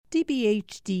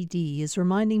CBHDD is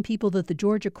reminding people that the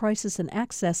Georgia Crisis and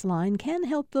Access Line can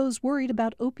help those worried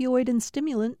about opioid and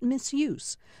stimulant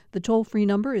misuse. The toll-free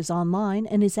number is online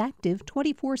and is active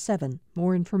 24/7.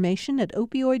 More information at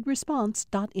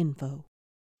opioidresponse.info.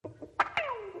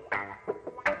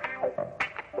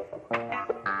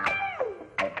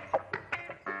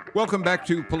 Welcome back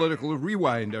to Political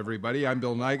Rewind, everybody. I'm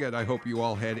Bill Nigut. I hope you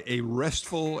all had a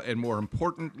restful and, more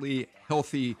importantly,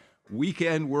 healthy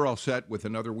weekend. We're all set with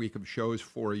another week of shows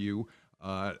for you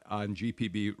on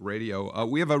GPB Radio.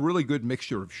 We have a really good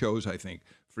mixture of shows, I think,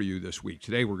 for you this week.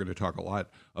 Today, we're going to talk a lot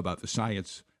about the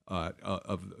science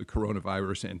of the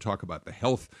coronavirus and talk about the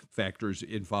health factors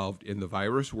involved in the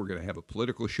virus. We're going to have a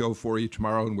political show for you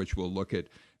tomorrow in which we'll look at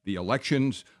the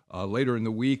elections. Later in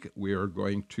the week, we are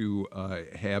going to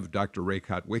have Dr. Ray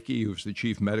Kotwicki, who's the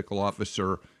chief medical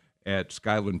officer at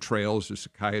Skyland Trails, a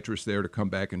psychiatrist there, to come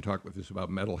back and talk with us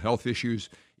about mental health issues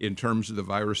in terms of the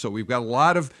virus. So we've got a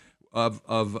lot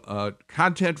of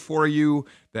content for you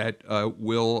that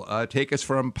will take us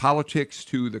from politics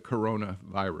to the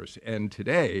coronavirus. And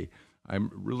today,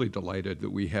 I'm really delighted that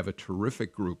we have a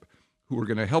terrific group who are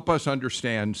going to help us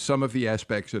understand some of the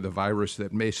aspects of the virus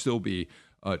that may still be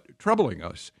troubling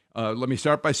us. Let me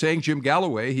start by saying Jim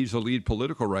Galloway, he's the lead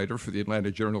political writer for the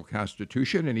Atlanta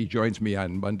Journal-Constitution, and he joins me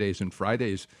on Mondays and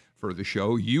Fridays for the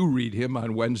show. You read him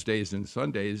on Wednesdays and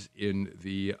Sundays in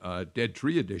the Dead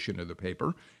Tree edition of the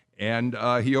paper, and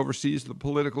he oversees the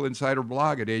Political Insider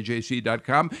blog at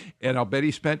AJC.com, and I'll bet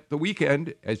he spent the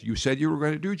weekend, as you said you were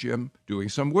going to do, Jim, doing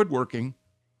some woodworking.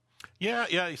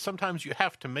 Yeah. Sometimes you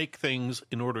have to make things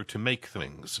in order to make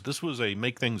things. This was a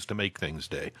make things to make things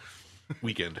day.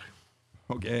 Weekend.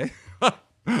 Okay.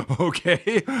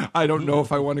 Okay. I don't know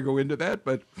if I want to go into that,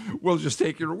 but we'll just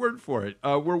take your word for it.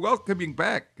 We're welcoming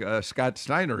back Scott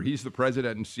Steiner. He's the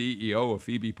president and CEO of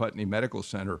Phoebe Putney Medical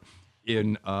Center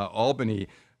in Albany.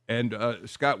 And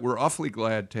Scott, we're awfully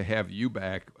glad to have you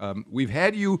back. We've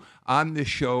had you on this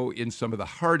show in some of the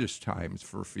hardest times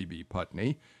for Phoebe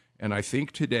Putney. And I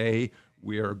think today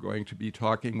we are going to be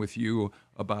talking with you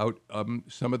about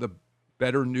some of the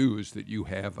better news that you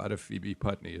have out of Phoebe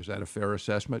Putney. Is that a fair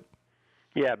assessment?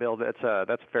 Yeah, Bill, that's a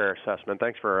fair assessment.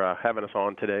 Thanks for having us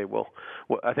on today.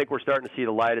 I think we're starting to see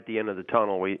the light at the end of the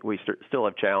tunnel. We still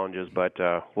have challenges, but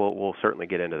we'll certainly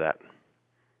get into that.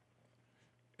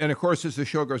 And of course, as the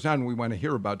show goes on, we want to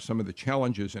hear about some of the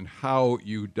challenges and how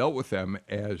you dealt with them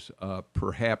as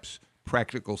perhaps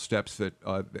practical steps that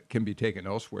can be taken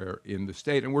elsewhere in the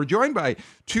state. And we're joined by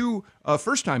two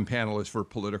first-time panelists for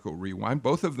Political Rewind.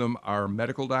 Both of them are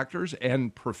medical doctors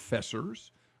and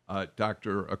professors.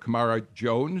 Dr. Kamara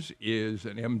Jones is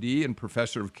an MD and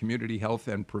professor of community health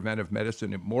and preventive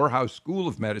medicine at Morehouse School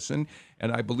of Medicine,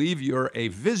 and I believe you're a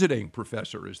visiting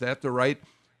professor. Is that the right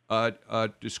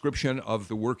description of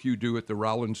the work you do at the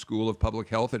Rollins School of Public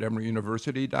Health at Emory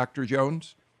University, Dr.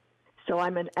 Jones? So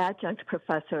I'm an adjunct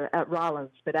professor at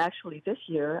Rollins, but actually this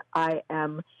year I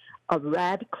am a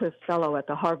Radcliffe Fellow at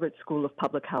the Harvard School of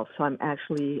Public Health. So I'm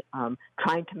actually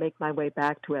trying to make my way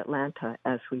back to Atlanta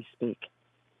as we speak.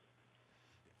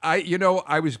 I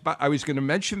was going to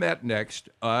mention that next.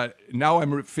 Now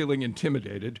I'm feeling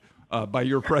intimidated by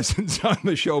your presence on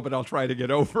the show, but I'll try to get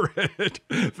over it.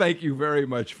 Thank you very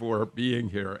much for being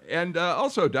here. And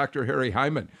also Dr. Harry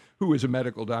Hyman, who is a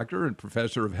medical doctor and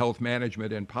professor of health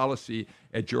management and policy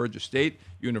at Georgia State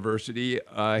University.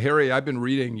 Harry, I've been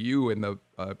reading you in the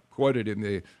quoted in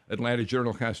the Atlanta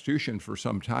Journal-Constitution for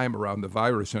some time around the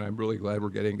virus, and I'm really glad we're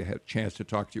getting to have a chance to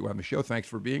talk to you on the show. Thanks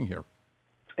for being here.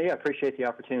 Hey, I appreciate the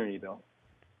opportunity, Bill.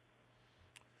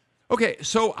 Okay,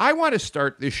 so I want to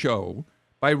start this show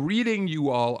by reading you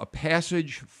all a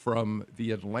passage from The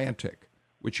Atlantic,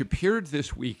 which appeared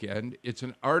this weekend. It's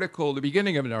an article, the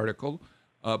beginning of an article,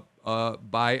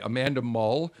 by Amanda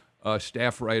Mull,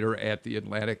 staff writer at The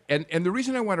Atlantic. And the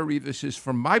reason I want to read this is,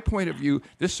 from my point of view,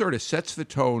 this sort of sets the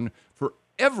tone for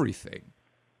everything,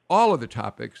 all of the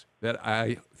topics that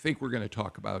I think we're going to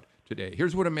talk about today.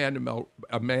 Here's what Amanda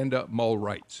Mull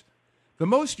writes. The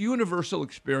most universal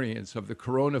experience of the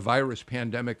coronavirus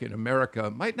pandemic in America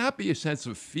might not be a sense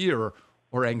of fear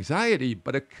or anxiety,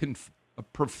 but a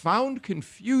profound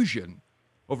confusion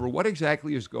over what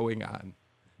exactly is going on.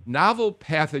 Novel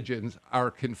pathogens are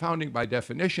confounding by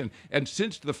definition, and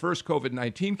since the first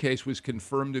COVID-19 case was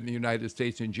confirmed in the United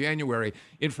States in January,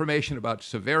 information about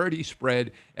severity,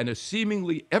 spread, and a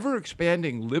seemingly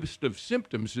ever-expanding list of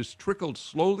symptoms has trickled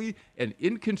slowly and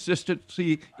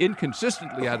inconsistently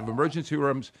out of emergency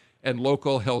rooms and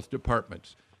local health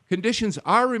departments. Conditions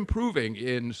are improving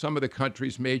in some of the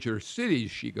country's major cities,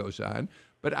 she goes on,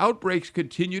 but outbreaks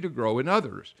continue to grow in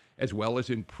others, as well as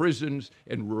in prisons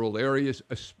and rural areas,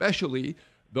 especially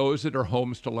those that are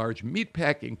homes to large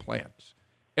meatpacking plants.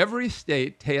 Every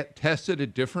state tests at a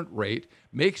different rate,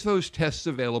 makes those tests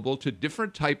available to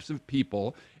different types of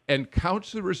people, and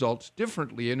counts the results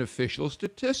differently in official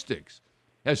statistics.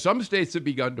 As some states have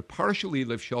begun to partially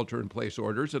lift shelter-in-place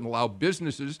orders and allow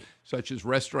businesses such as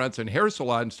restaurants and hair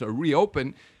salons to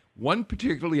reopen, one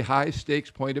particularly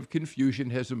high-stakes point of confusion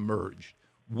has emerged.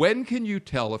 When can you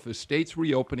tell if a state's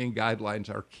reopening guidelines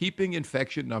are keeping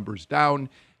infection numbers down,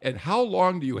 and how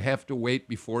long do you have to wait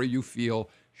before you feel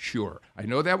sure? I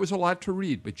know that was a lot to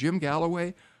read, but Jim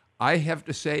Galloway, I have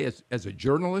to say, as a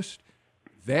journalist,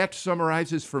 that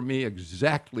summarizes for me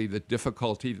exactly the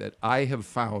difficulty that I have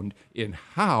found in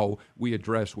how we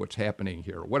address what's happening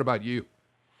here. What about you?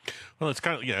 Well, it's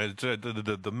kind of it's,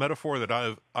 the metaphor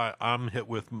that I'm hit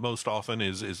with most often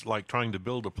is like trying to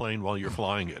build a plane while you're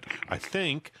flying it. I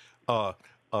think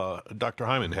Dr.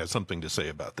 Hyman has something to say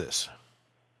about this.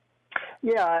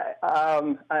 Yeah,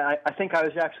 I think I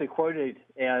was actually quoted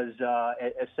as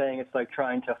saying it's like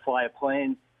trying to fly a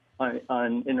plane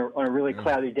on a really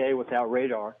cloudy day without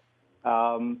radar.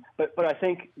 But I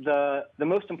think the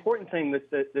most important thing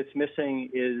that's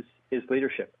missing is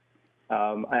leadership.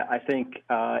 I think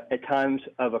at times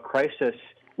of a crisis,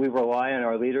 we rely on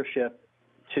our leadership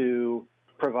to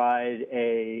provide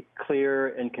a clear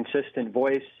and consistent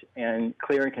voice and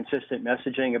clear and consistent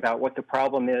messaging about what the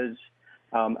problem is,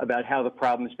 about how the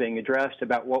problem is being addressed,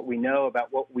 about what we know, about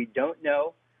what we don't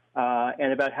know,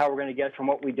 and about how we're going to get from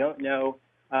what we don't know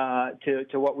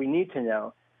to what we need to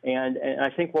know. And I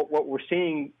think what we're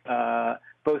seeing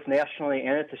both nationally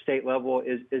and at the state level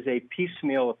is a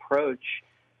piecemeal approach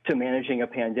to managing a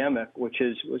pandemic, which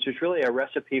is really a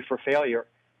recipe for failure.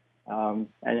 And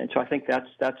so I think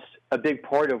that's a big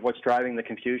part of what's driving the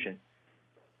confusion.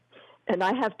 And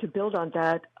I have to build on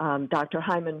that, Dr.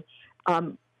 Hyman.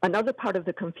 Another part of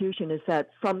the confusion is that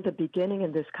from the beginning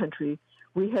in this country,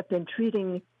 we have been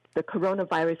treating the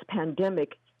coronavirus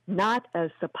pandemic not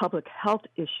as the public health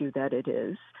issue that it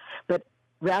is, but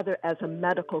rather as a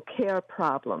medical care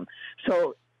problem.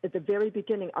 So at the very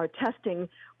beginning, our testing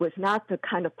was not the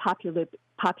kind of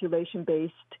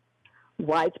population-based,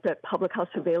 widespread public health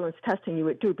surveillance testing you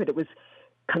would do, but it was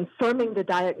confirming the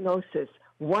diagnosis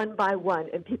one by one,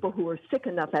 and people who were sick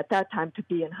enough at that time to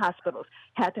be in hospitals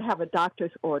had to have a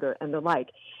doctor's order and the like.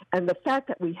 And the fact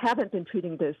that we haven't been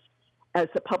treating this as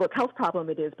the public health problem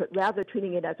it is, but rather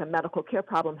treating it as a medical care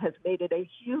problem has made it a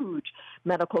huge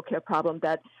medical care problem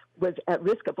that was at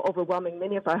risk of overwhelming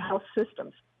many of our health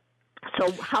systems.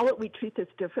 So how would we treat this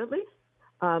differently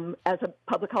as a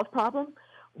public health problem?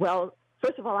 Well,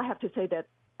 first of all, I have to say that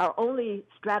our only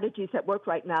strategies that work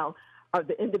right now are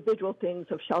the individual things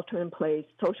of shelter in place,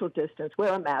 social distance,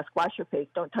 wear a mask, wash your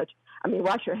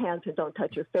hands and don't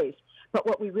touch your face. But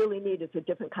what we really need is a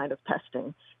different kind of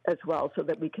testing as well so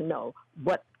that we can know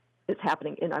what is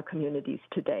happening in our communities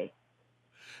today.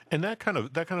 And that kind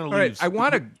of leads. Right, I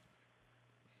want to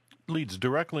leads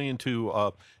directly into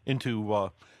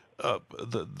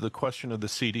the question of the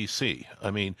CDC.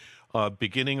 I mean,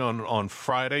 beginning on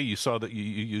Friday, you saw that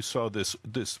you saw this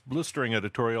blistering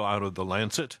editorial out of the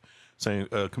Lancet, saying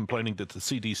complaining that the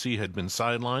CDC had been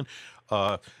sidelined.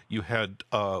 You had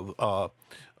a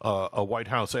White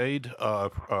House aide,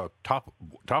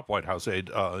 top White House aide,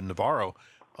 Navarro,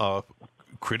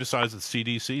 criticized the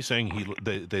CDC, saying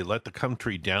they let the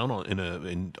country down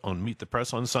on Meet the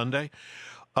Press on Sunday.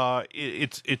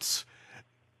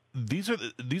 These are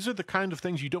the kind of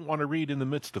things you don't want to read in the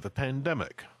midst of a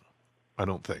pandemic, I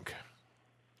don't think.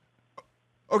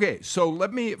 Okay, so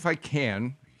let me, if I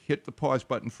can, hit the pause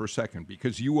button for a second,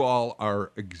 because you all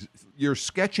you're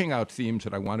sketching out themes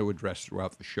that I want to address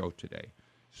throughout the show today.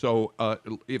 So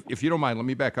if you don't mind, let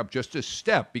me back up just a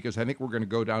step, because I think we're going to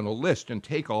go down a list and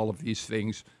take all of these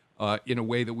things in a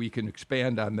way that we can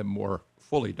expand on them more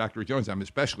fully. Dr. Jones, I'm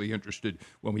especially interested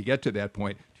when we get to that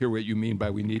point to hear what you mean by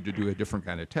we need to do a different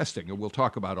kind of testing, and we'll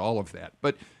talk about all of that.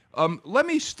 But let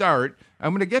me start.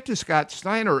 I'm going to get to Scott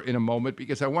Steiner in a moment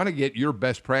because I want to get your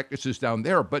best practices down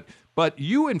there. But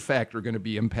you, in fact, are going to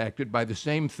be impacted by the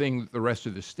same thing that the rest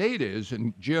of the state is.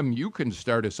 And, Jim, you can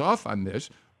start us off on this.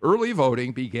 Early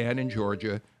voting began in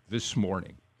Georgia this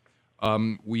morning.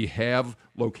 We have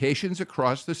locations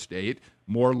across the state,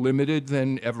 more limited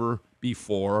than ever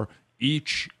before.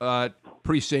 Each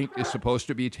precinct is supposed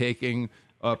to be taking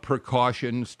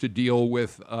precautions to deal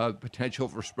with potential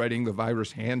for spreading the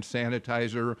virus, hand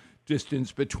sanitizer,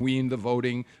 distance between the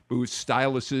voting booths,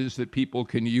 styluses that people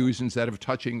can use instead of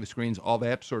touching the screens, all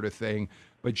that sort of thing.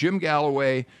 But Jim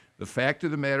Galloway, the fact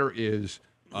of the matter is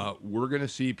we're going to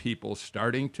see people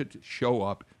starting to show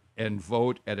up and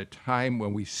vote at a time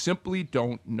when we simply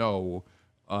don't know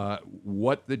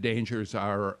what the dangers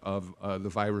are of the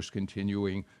virus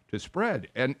continuing to spread.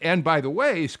 And by the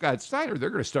way, Scott Steiner, they're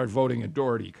going to start voting in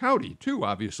Doherty County too,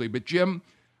 obviously. But Jim,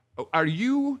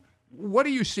 what are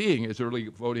you seeing as early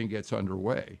voting gets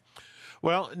underway?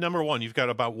 Well, number one, you've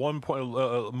got about more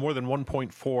than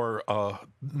 1.4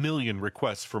 million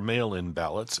requests for mail-in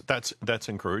ballots. That's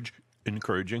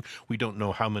encouraging. We don't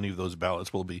know how many of those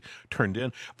ballots will be turned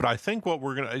in, but I think what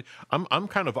I'm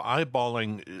kind of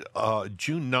eyeballing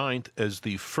June 9th as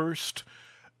the first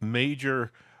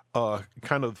major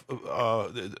kind of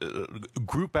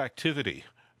group activity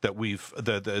that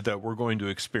we're going to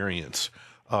experience.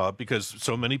 Because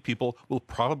so many people will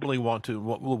probably want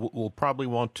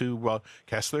to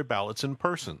cast their ballots in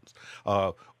person.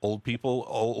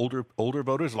 Older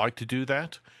voters like to do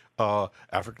that.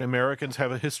 African Americans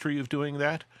have a history of doing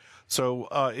that. So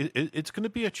it's going to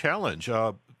be a challenge.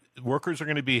 Workers are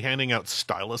going to be handing out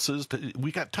styluses.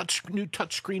 We got new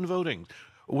touchscreen voting,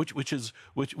 which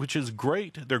is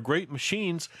great. They're great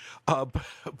machines,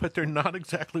 but they're not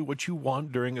exactly what you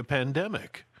want during a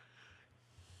pandemic.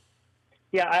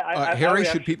 Yeah, Harry,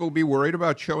 should people be worried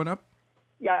about showing up?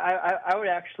 Yeah, I would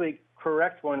actually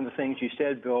correct one of the things you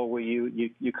said, Bill, where you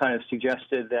kind of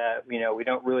suggested that we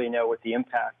don't really know what the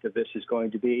impact of this is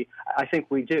going to be. I think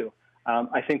we do.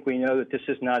 I think we know that this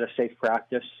is not a safe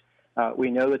practice.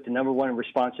 We know that the number one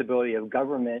responsibility of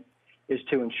government is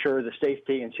to ensure the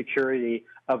safety and security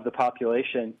of the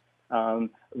population.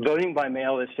 Voting by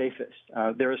mail is safest.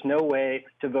 There is no way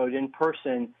to vote in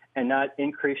person and not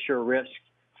increase your risk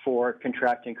for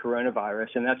contracting coronavirus,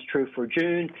 and that's true for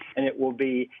June, and it will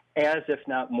be as, if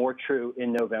not more, true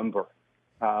in November.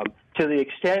 To the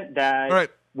extent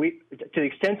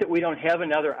that we don't have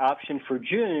another option for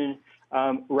June,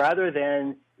 rather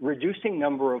than reducing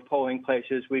number of polling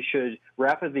places, we should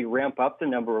rapidly ramp up the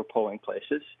number of polling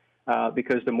places,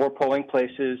 because the more polling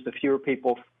places, the fewer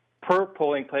people per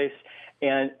polling place,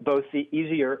 and both the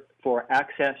easier for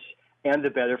access and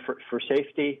the better for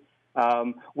safety.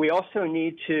 We also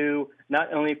need to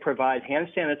not only provide hand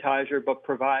sanitizer, but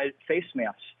provide face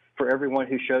masks for everyone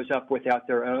who shows up without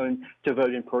their own to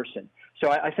vote in person. So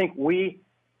I think we,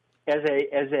 as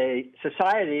a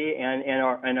society,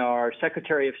 and our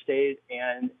Secretary of State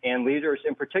and leaders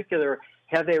in particular,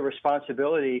 have a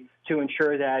responsibility to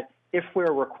ensure that if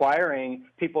we're requiring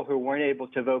people who weren't able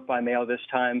to vote by mail this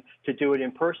time to do it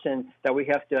in person, that we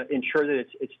have to ensure that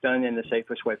it's done in the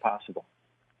safest way possible.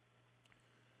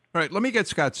 All right, let me get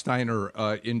Scott Steiner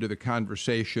into the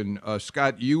conversation.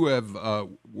 Scott, you have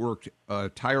worked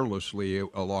tirelessly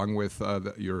along with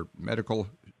your medical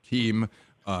team,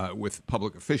 with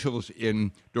public officials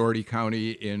in Doherty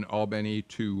County, in Albany,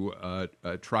 to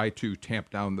try to tamp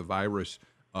down the virus.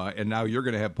 And now you're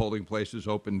going to have polling places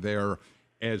open there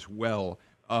as well.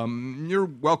 You're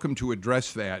welcome to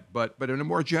address that, but in a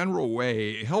more general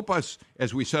way, help us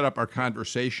as we set up our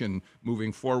conversation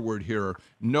moving forward here,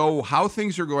 know how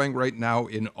things are going right now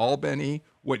in Albany,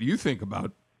 what you think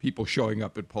about people showing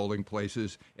up at polling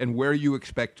places, and where you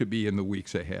expect to be in the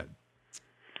weeks ahead.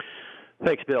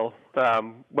 Thanks, Bill.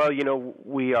 Well,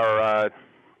 we are,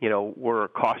 we're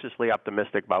cautiously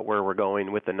optimistic about where we're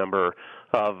going with the number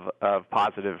of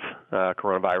positive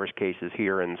coronavirus cases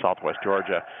here in Southwest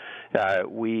Georgia. Today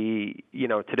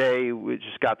we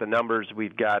just got the numbers.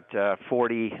 We've got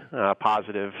 40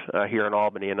 positive here in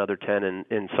Albany, another 10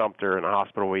 in Sumter, in a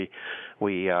hospital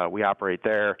we operate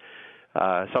there.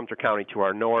 Sumter County to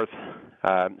our north.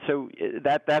 So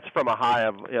that's from a high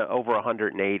of over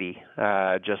 180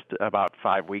 just about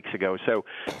 5 weeks ago. So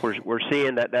we're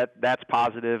seeing that's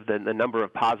positive. The number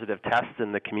of positive tests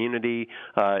in the community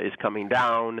is coming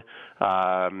down.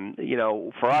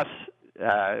 For us,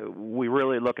 we're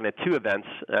really looking at two events.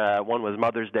 One was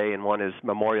Mother's Day, and one is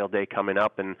Memorial Day coming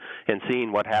up, and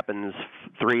seeing what happens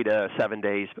 3 to 7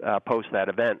 days post that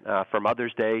event. For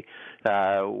Mother's Day,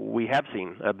 we have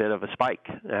seen a bit of a spike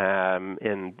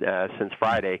since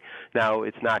Friday. Now,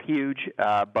 it's not huge,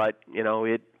 but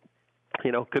it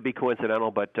could be coincidental,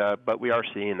 but we are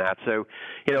seeing that. So,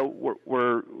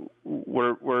 we're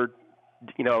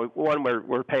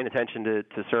we're paying attention to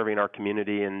serving our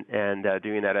community and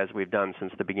doing that as we've done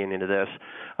since the beginning of this.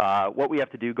 What we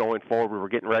have to do going forward, we're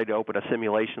getting ready to open a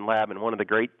simulation lab, and one of the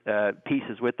great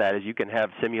pieces with that is you can have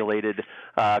simulated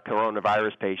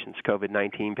coronavirus patients,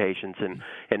 COVID-19 patients,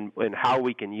 and how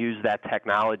we can use that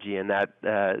technology and that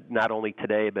not only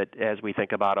today, but as we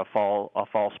think about a fall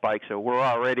spike. So we're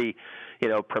already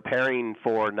preparing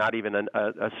for not even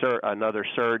another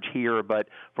surge here, but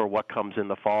for what comes in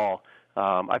the fall.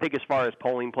 I think as far as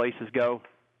polling places go,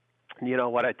 You know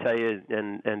what I tell you,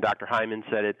 and Dr. Hyman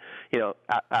said it. You know,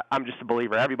 I'm just a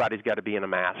believer. Everybody's got to be in a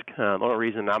mask. The only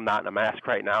reason I'm not in a mask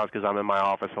right now is because I'm in my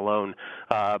office alone.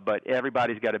 But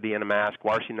everybody's got to be in a mask,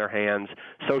 washing their hands,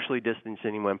 socially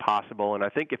distancing when possible. And I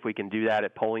think if we can do that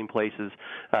at polling places,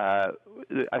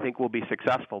 I think we'll be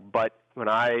successful. But when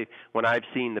I've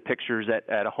seen the pictures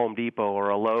at a Home Depot or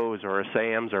a Lowe's or a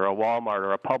Sam's or a Walmart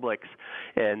or a Publix,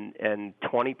 and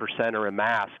 20% are in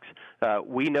masks,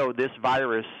 we know this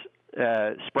virus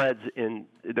spreads in.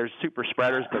 There's super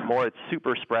spreaders, but more it's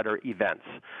super spreader events.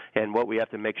 And what we have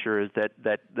to make sure is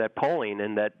that polling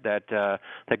and that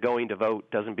going to vote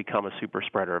doesn't become a super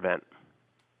spreader event.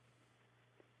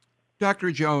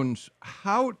 Dr. Jones,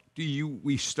 how do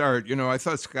we start? You know, I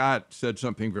thought Scott said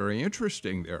something very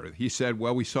interesting there. He said,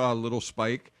 well, we saw a little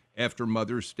spike after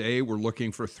Mother's Day. We're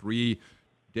looking for 3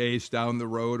 days down the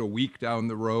road, a week down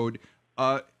the road.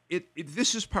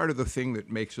 This is part of the thing that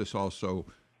makes us also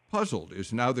puzzled,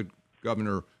 is now that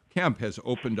Governor Kemp has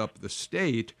opened up the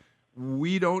state,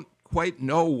 we don't quite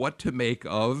know what to make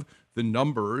of the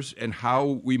numbers and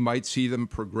how we might see them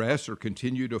progress or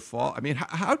continue to fall. I mean,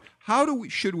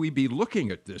 should we be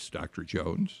looking at this, Dr.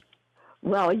 Jones?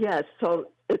 Well, yes. So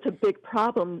it's a big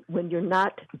problem when you're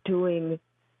not doing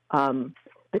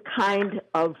the kind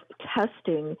of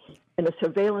testing in a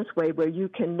surveillance way where you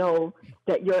can know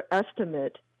that your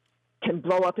estimate can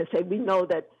blow up and say, we know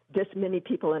that this many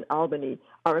people in Albany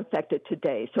are infected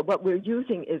today. So what we're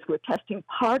using is we're testing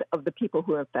part of the people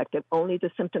who are infected, only the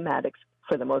symptomatics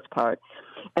for the most part.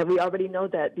 And we already know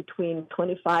that between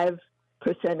 25%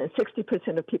 and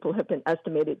 60% of people have been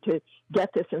estimated to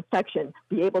get this infection,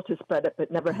 be able to spread it,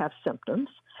 but never have symptoms.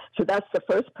 So that's the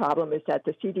first problem, is that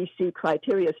the CDC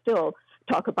criteria still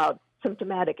talk about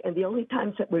symptomatic. And the only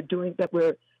times that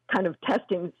we're kind of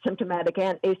testing symptomatic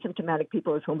and asymptomatic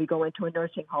people is when we go into a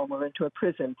nursing home or into a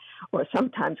prison, or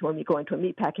sometimes when we go into a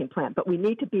meatpacking plant. But we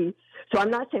need to be, so I'm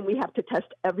not saying we have to test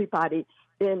everybody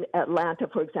in Atlanta,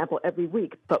 for example, every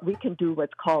week, but we can do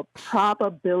what's called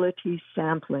probability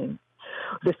sampling.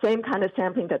 The same kind of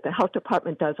sampling that the health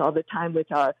department does all the time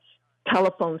with our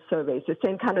telephone surveys, the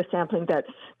same kind of sampling that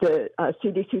the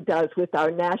CDC does with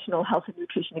our national health and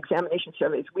nutrition examination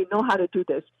surveys. We know how to do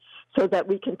this so that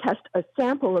we can test a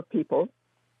sample of people,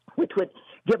 which would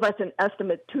give us an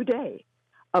estimate today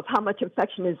of how much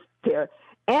infection is there.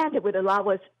 And it would allow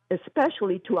us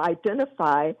especially to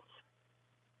identify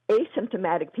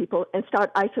asymptomatic people and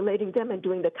start isolating them and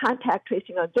doing the contact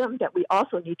tracing on them that we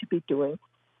also need to be doing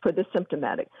for the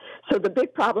symptomatic. So the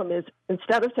big problem is,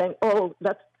 instead of saying, oh,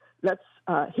 let's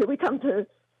here we come to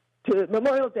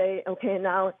Memorial Day, okay,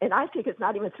 now, and I think it's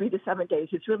not even 3 to 7 days,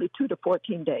 it's really 2 to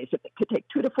 14 days. It could take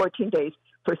 2 to 14 days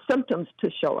for symptoms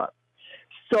to show up.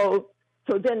 So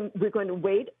then we're going to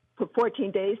wait for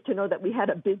 14 days to know that we had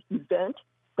a big event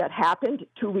that happened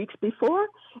 2 weeks before.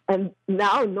 And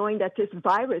now, knowing that this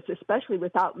virus, especially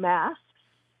without masks,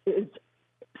 is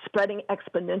spreading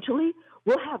exponentially,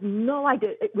 we'll have no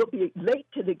idea. It will be late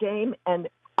to the game and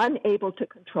unable to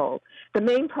control. The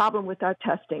main problem with our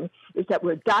testing is that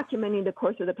we're documenting the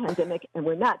course of the pandemic, and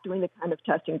we're not doing the kind of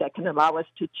testing that can allow us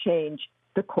to change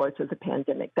the course of the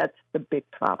pandemic. That's the big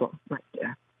problem right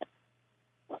there.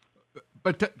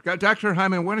 But Dr.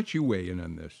 Hyman, why don't you weigh in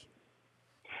on this?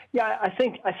 Yeah, I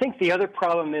think the other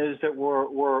problem is that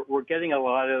we're getting a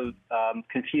lot of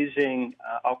confusing,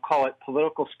 I'll call it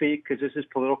political speak, because this is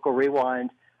political rewind,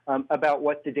 about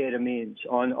what the data means.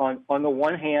 On the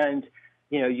one hand,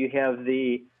 you have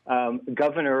the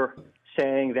governor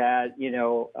saying that,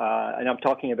 and I'm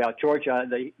talking about Georgia.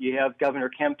 You have Governor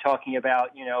Kemp talking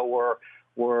about,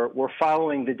 we're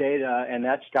following the data and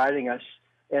that's guiding us.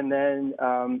 And then,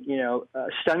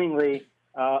 stunningly,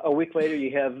 a week later,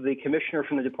 you have the commissioner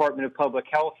from the Department of Public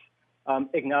Health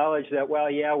acknowledge that,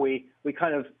 well, yeah, we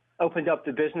kind of opened up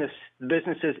the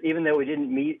businesses, even though we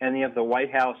didn't meet any of the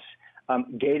White House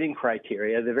gating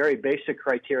criteria, the very basic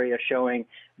criteria showing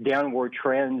downward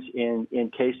trends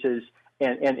in cases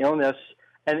and illness.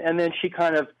 And then she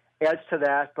kind of adds to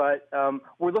that, but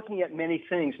we're looking at many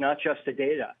things, not just the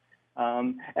data.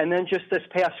 And then just this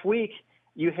past week,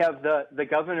 you have the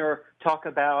governor talk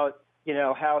about,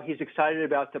 how he's excited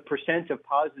about the percent of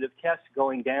positive tests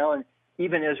going down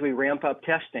even as we ramp up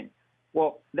testing.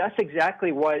 Well, that's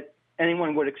exactly what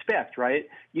anyone would expect, right?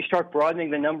 You start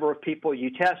broadening the number of people you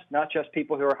test, not just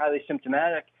people who are highly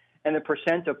symptomatic, and the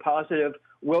percent of positive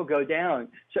will go down.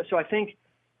 So I think,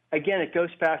 again, it goes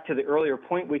back to the earlier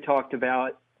point we talked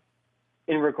about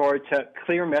in regard to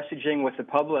clear messaging with the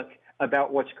public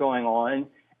about what's going on.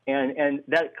 And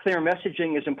that clear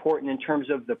messaging is important in terms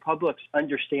of the public's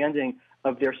understanding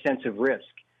of their sense of risk.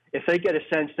 If they get a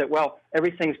sense that, well,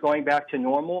 everything's going back to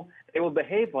normal, they will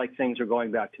behave like things are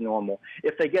going back to normal.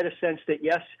 If they get a sense that,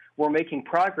 yes, we're making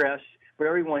progress, but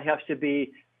everyone has to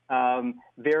be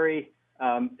very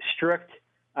strict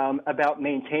about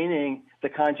maintaining the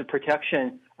kinds of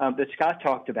protection that Scott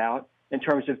talked about in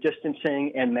terms of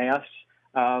distancing and masks,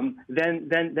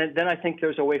 then I think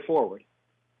there's a way forward.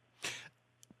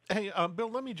 Hey, Bill,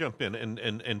 let me jump in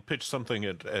and pitch something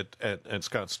at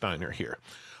Scott Steiner here.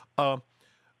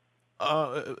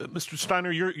 Mr.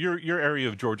 Steiner, your area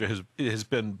of Georgia has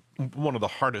been one of the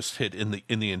hardest hit in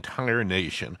the entire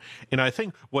nation, and I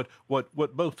think what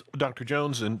both Dr.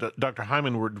 Jones and Dr.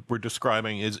 Hyman were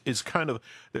describing is kind of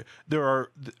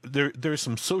there's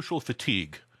some social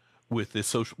fatigue with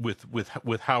this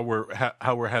with how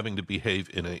we're having to behave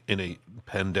in a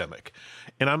pandemic,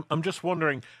 and I'm just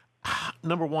wondering.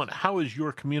 Number one, how is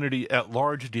your community at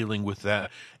large dealing with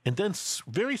that? And then,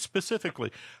 very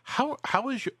specifically, how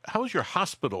is your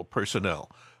hospital personnel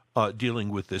dealing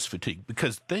with this fatigue?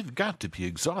 Because they've got to be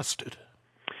exhausted.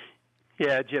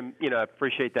 Yeah, Jim, I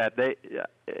appreciate that.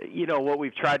 What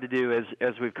we've tried to do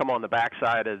as we've come on the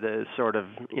backside of the sort of,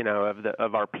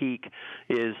 of our peak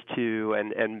is to,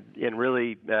 and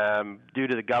really due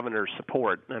to the governor's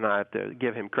support, and I have to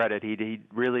give him credit, he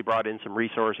really brought in some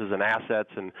resources and assets,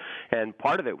 and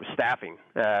part of it was staffing.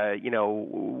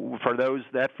 For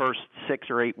that first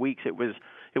 6 or 8 weeks, it was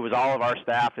all of our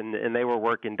staff, and they were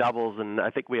working doubles, and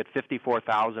I think we had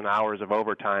 54,000 hours of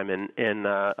overtime in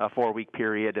a 4-week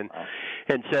period, and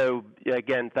so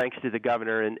again, thanks to the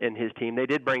governor and his team, they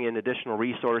did bring in additional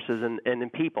resources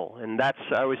and people, and that's,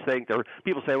 I always think,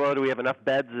 people say, well, do we have enough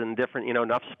beds and different,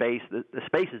 enough space? The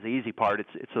space is the easy part.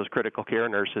 It's those critical care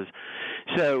nurses.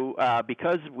 So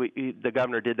because the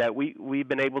governor did that, we've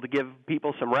been able to give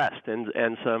people some rest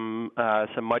and some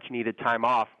much needed time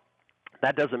off.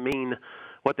 That doesn't mean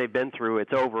what they've been through,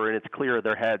 it's over and it's clear of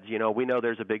their heads. We know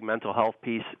there's a big mental health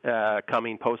piece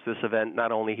coming post this event,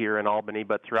 not only here in Albany,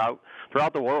 but throughout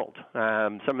the world.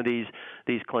 Some of these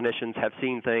clinicians have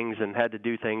seen things and had to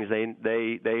do things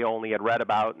they only had read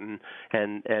about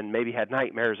and maybe had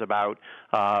nightmares about.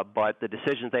 But the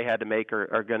decisions they had to make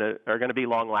are gonna be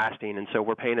long lasting, and so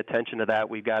we're paying attention to that.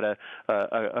 We've got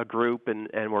a group,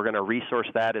 and we're going to resource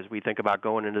that as we think about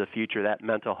going into the future. That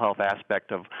mental health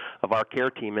aspect of our care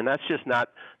team, and that's just not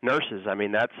nurses. I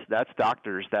mean, that's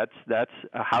doctors, that's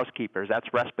housekeepers, that's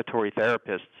respiratory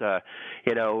therapists.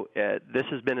 This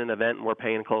has been an event, and we're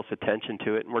paying close attention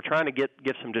to it, and we're trying to get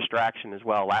some distraction as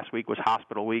well. Last week was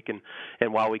hospital week,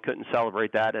 and while we couldn't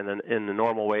celebrate that in the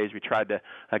normal ways, we tried to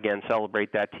again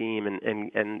celebrate that team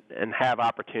and have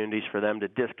opportunities for them to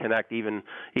disconnect even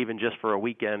just for a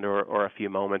weekend or a few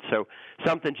moments. So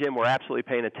something, Jim, we're absolutely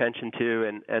paying attention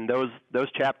to, and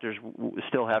those chapters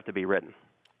still have to be written.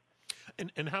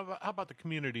 And how about the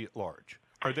community at large?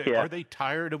 Are they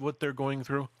tired of what they're going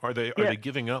through? Are they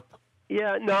giving up?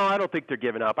 Yeah, no, I don't think they're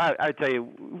giving up. I tell you,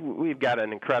 we've got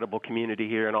an incredible community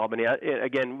here in Albany.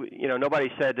 Again, nobody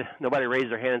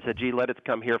raised their hand and said, "Gee, let it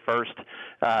come here first."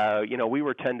 We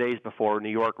were 10 days before New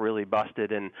York really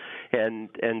busted, and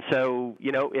so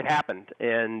it happened,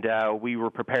 and we were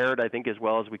prepared, I think, as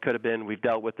well as we could have been. We've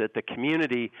dealt with it. The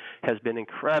community has been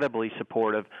incredibly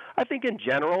supportive. I think in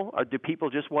general, do people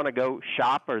just want to go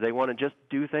shop or they want to just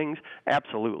do things?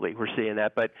 Absolutely, we're seeing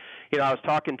that. But I was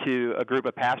talking to a group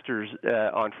of pastors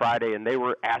on Friday, and they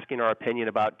were asking our opinion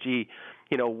about,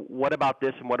 what about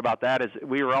this and what about that? Is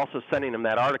we were also sending them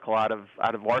that article out of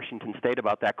Washington State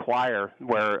about that choir,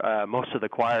 where most of the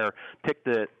choir picked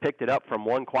it up from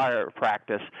one choir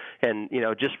practice, and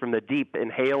just from the deep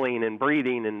inhaling and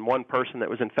breathing, and one person that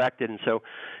was infected, and so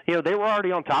they were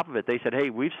already on top of it. They said, "Hey,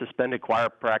 we've suspended choir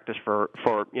practice for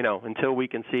until we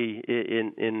can see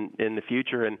in the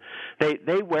future," and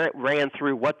they ran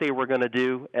through what they were going to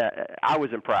do. I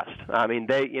was impressed. I mean,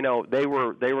 they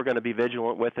were going to be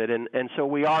vigilant with it, and so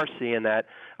we are seeing that.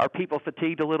 Are people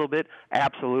fatigued a little bit?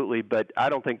 Absolutely, but I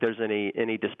don't think there's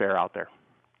any despair out there.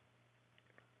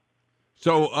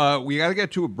 So we got to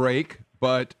get to a break,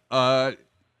 but I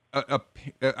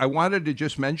wanted to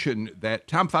just mention that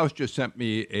Tom Faust just sent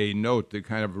me a note that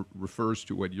kind of refers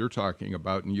to what you're talking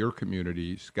about in your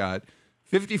community, Scott.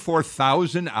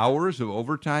 54,000 hours of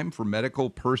overtime for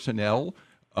medical personnel.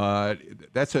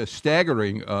 That's a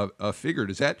staggering figure.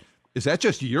 Is that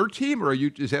just your team, or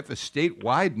is that the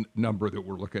statewide number that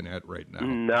we're looking at right now?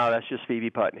 No, that's just Phoebe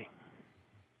Putney.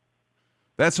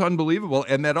 That's unbelievable,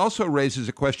 and that also raises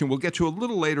a question we'll get to a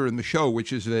little later in the show,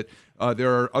 which is that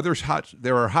there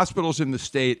are hospitals in the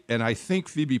state, and I think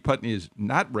Phoebe Putney is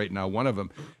not right now one of them,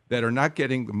 that are not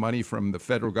getting the money from the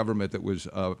federal government that was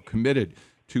committed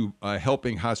to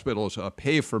helping hospitals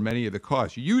pay for many of the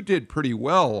costs. You did pretty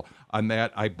well on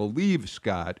that, I believe,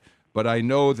 Scott. but I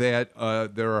know that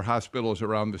there are hospitals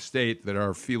around the state that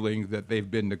are feeling that they've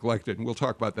been neglected, and we'll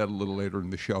talk about that a little later in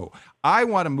the show. I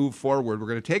want to move forward. We're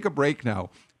going to take a break now,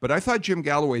 but I thought Jim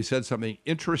Galloway said something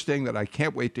interesting that I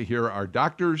can't wait to hear our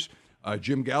doctors,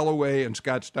 Jim Galloway and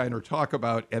Scott Steiner, talk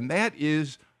about, and that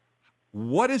is,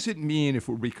 what does it mean if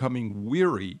we're becoming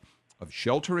weary of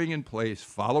sheltering in place,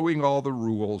 following all the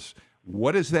rules?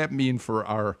 What does that mean for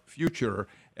our future?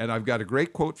 And I've got a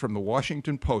great quote from the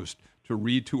Washington Post to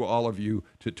read to all of you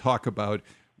to talk about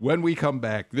when we come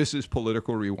back. This is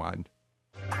Political Rewind.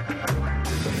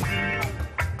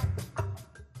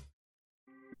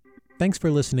 Thanks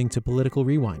for listening to Political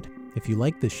Rewind. If you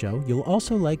like this show, you'll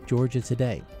also like Georgia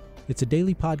Today. It's a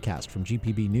daily podcast from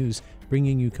GPB News,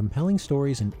 bringing you compelling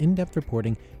stories and in-depth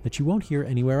reporting that you won't hear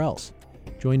anywhere else.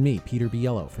 Join me, Peter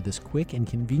Biello, for this quick and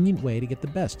convenient way to get the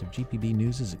best of GPB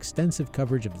News' extensive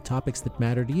coverage of the topics that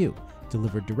matter to you,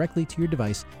 delivered directly to your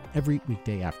device every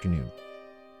weekday afternoon.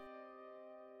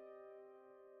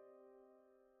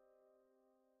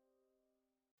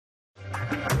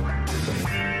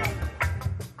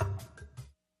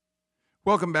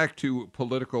 Welcome back to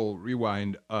Political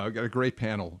Rewind. I've got a great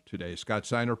panel today. Scott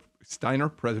Steiner,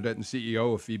 President and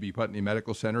CEO of Phoebe Putney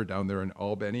Medical Center down there in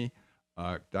Albany.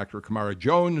 Dr. Kamara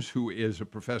Jones, who is a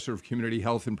professor of community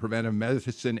health and preventive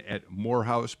medicine at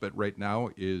Morehouse, but right now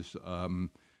is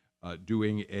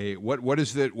doing a,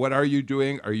 what are you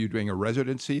doing? Are you doing a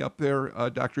residency up there,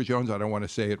 Dr. Jones? I don't want to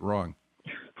say it wrong.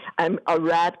 I'm a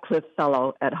Radcliffe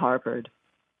Fellow at Harvard.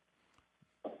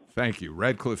 Thank you.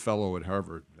 Radcliffe Fellow at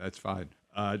Harvard. That's fine.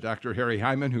 Dr. Harry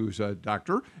Hyman, who's a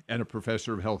doctor and a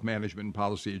professor of health management and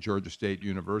policy at Georgia State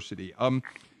University.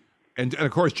 And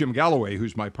of course, Jim Galloway,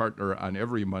 who's my partner on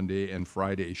every Monday and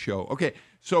Friday show. Okay,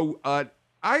 so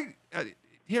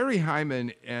Harry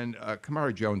Hyman and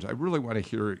Kamara Jones, I really want to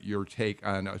hear your take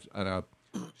on a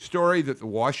story that the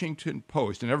Washington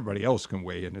Post, and everybody else can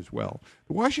weigh in as well.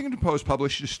 The Washington Post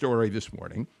published a story this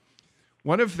morning.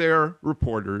 One of their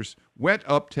reporters went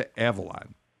up to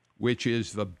Avalon, which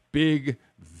is the big,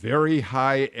 very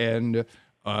high-end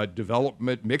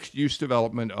development, mixed-use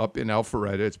development up in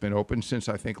Alpharetta. It's been open since,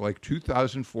 I think, like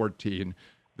 2014.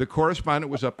 The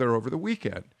correspondent was up there over the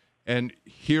weekend. And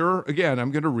here, again,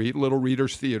 I'm going to read Little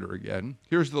Reader's Theater again.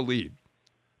 Here's the lead.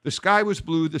 The sky was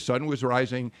blue, the sun was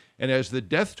rising, and as the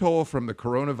death toll from the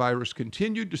coronavirus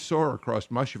continued to soar across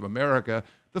much of America,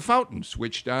 the fountain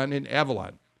switched on in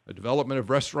Avalon, a development of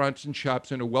restaurants and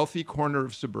shops in a wealthy corner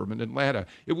of suburban Atlanta.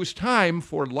 It was time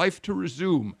for life to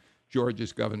resume,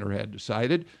 Georgia's governor had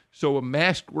decided, so a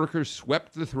masked worker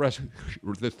swept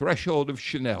the threshold of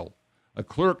Chanel. A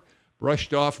clerk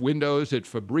brushed off windows at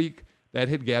Fabrique that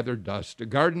had gathered dust. A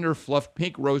gardener fluffed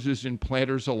pink roses in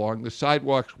planters along the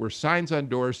sidewalks where signs on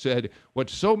doors said what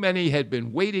so many had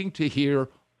been waiting to hear,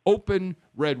 "Open,"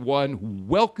 read one,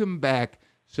 "Welcome back,"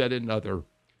 said another.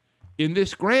 In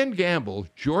this grand gamble,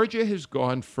 Georgia has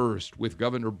gone first, with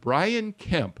Governor Brian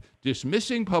Kemp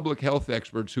dismissing public health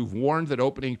experts who've warned that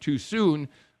opening too soon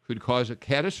could cause a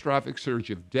catastrophic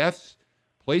surge of deaths,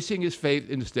 placing his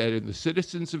faith instead in the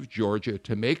citizens of Georgia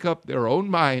to make up their own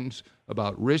minds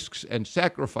about risks and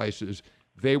sacrifices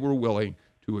they were willing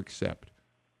to accept.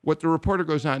 What the reporter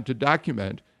goes on to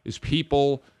document is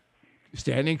people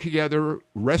standing together,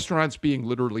 restaurants being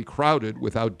literally crowded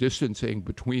without distancing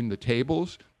between the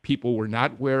tables. People were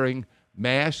not wearing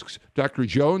masks. Dr.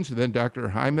 Jones and then Dr.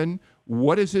 Hyman,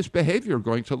 what is this behavior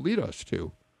going to lead us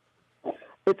to?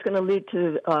 It's going to lead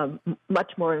to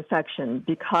much more infection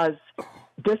because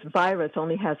this virus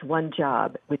only has one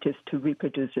job, which is to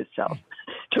reproduce itself,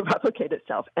 to replicate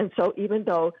itself. And so even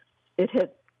though it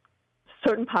hit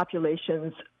certain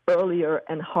populations earlier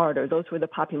and harder, those were the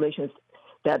populations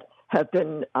that have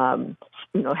been,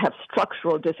 have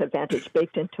structural disadvantage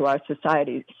baked into our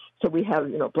society. So we have,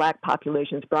 black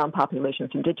populations, brown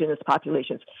populations, indigenous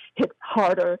populations hit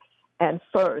harder and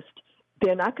first.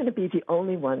 They're not going to be the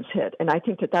only ones hit. And I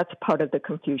think that that's part of the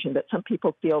confusion, that some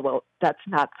people feel, well, that's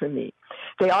not for me.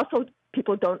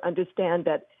 People don't understand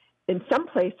that in some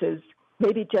places,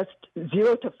 maybe just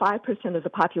 0 to 5% of the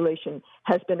population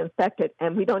has been infected,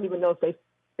 and we don't even know if they're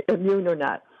immune or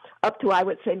not. Up to, I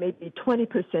would say, maybe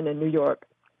 20% in New York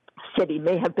City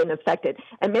may have been infected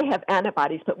and may have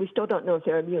antibodies, but we still don't know if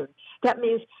they're immune. That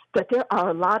means that there are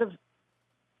a lot of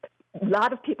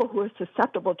people who are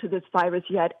susceptible to this virus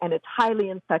yet, and it's highly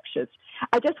infectious.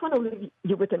 I just want to leave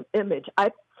you with an image. I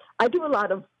do a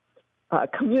lot of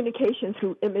communication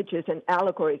through images and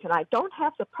allegories, and I don't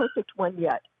have the perfect one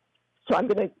yet. So I'm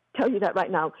going to tell you that right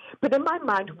now. But in my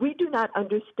mind, we do not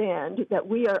understand that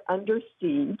we are under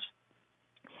siege,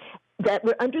 that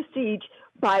we're under siege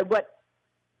by what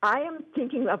I am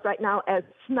thinking of right now as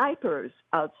snipers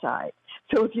outside.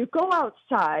 So if you go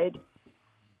outside,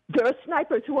 there are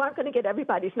snipers who aren't going to get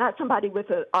everybody. It's not somebody with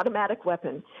an automatic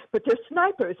weapon, but they're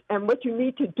snipers. And what you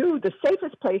need to do, the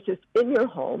safest place is in your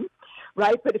home,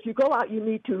 right? But if you go out, you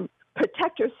need to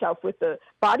protect yourself with the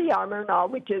body armor and all,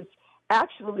 which is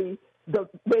actually the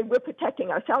way we're protecting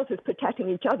ourselves is protecting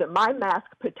each other. My mask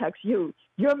protects you.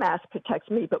 Your mask protects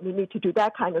me, but we need to do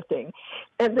that kind of thing.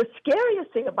 And the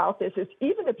scariest thing about this is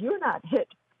even if you're not hit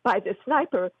by the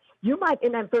sniper, you might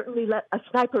inadvertently let a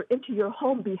sniper into your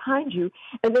home behind you,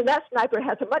 and then that sniper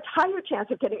has a much higher chance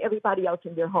of getting everybody else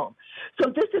in your home.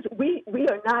 So this is, we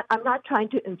are not, I'm not trying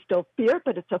to instill fear,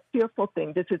 but it's a fearful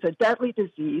thing. This is a deadly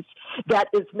disease that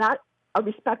is not a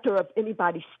respecter of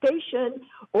anybody's station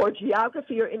or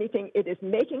geography or anything. It is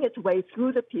making its way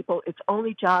through the people. Its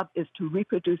only job is to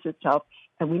reproduce itself,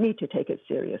 and we need to take it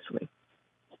seriously.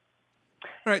 All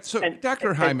right, so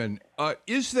Dr. Hyman,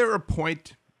 is there a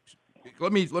point?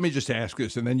 Let me just ask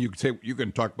this, and then you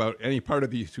can talk about any part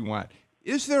of these you want.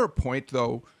 Is there a point,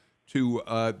 though, to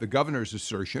the governor's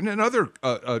assertion and other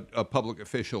public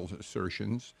officials'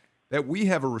 assertions that we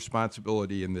have a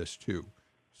responsibility in this too?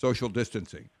 Social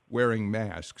distancing, wearing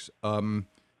masks.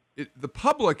 The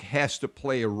public has to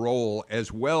play a role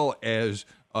as well as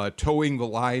towing the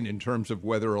line in terms of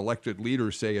whether elected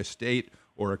leaders say a state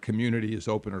or a community is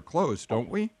open or closed, don't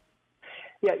we?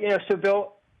 Yeah, so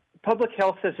Bill, public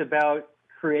health is about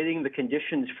creating the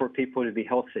conditions for people to be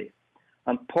healthy.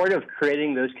 Part of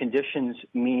creating those conditions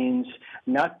means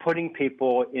not putting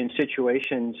people in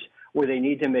situations where they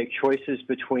need to make choices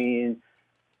between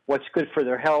what's good for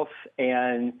their health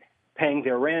and paying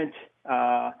their rent,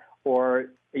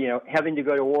 or having to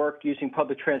go to work using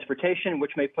public transportation,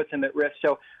 which may put them at risk.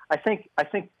 So I think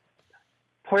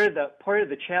part of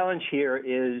the challenge here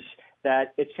is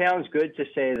that it sounds good to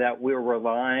say that we're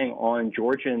relying on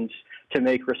Georgians to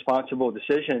make responsible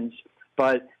decisions,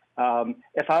 but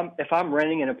if I'm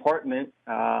renting an apartment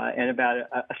and about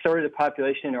a third of the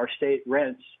population in our state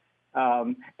rents,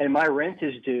 and my rent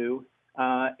is due,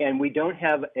 and we don't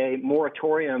have a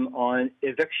moratorium on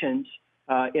evictions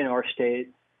in our state,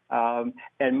 and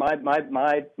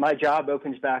my job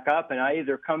opens back up, and I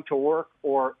either come to work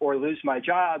or lose my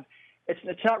job,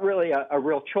 it's not really a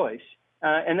real choice.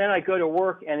 And then I go to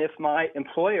work, and if my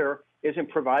employer isn't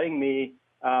providing me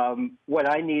what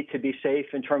I need to be safe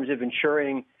in terms of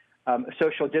ensuring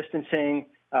social distancing,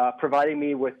 providing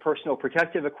me with personal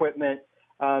protective equipment.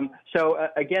 So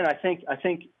again, I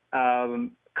think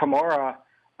Kamara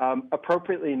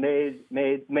appropriately made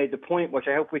the point, which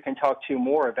I hope we can talk to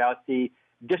more about, the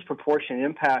disproportionate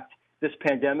impact this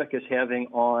pandemic is having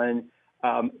on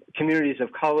communities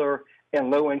of color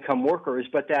and low-income workers.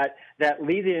 But that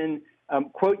lead-in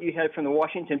quote you had from the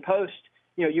Washington Post,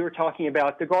 you were talking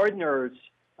about the gardeners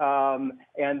and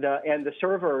the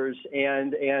servers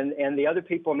and the other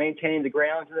people maintaining the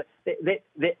grounds.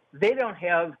 They don't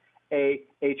have a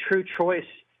true choice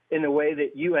in the way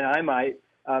that you and I might,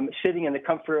 sitting in the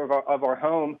comfort of our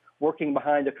home, working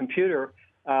behind a computer,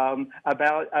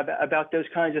 about those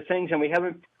kinds of things. And we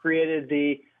haven't created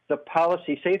the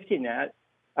policy safety net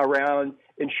around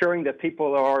ensuring that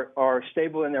people are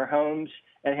stable in their homes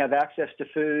and have access to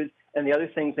food and the other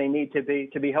things they need to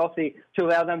be healthy, to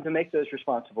allow them to make those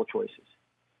responsible choices.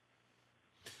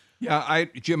 Yeah,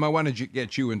 Jim, I want to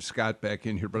get you and Scott back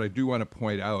in here, but I do want to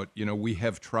point out, we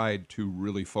have tried to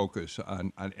really focus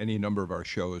on any number of our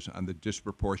shows on the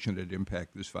disproportionate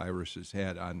impact this virus has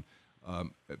had on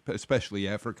especially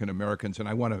African Americans,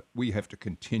 and we have to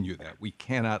continue that. We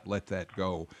cannot let that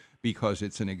go, because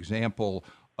it's an example.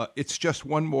 It's just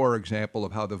one more example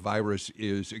of how the virus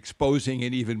is exposing,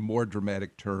 in even more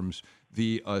dramatic terms,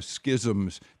 the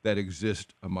schisms that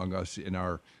exist among us in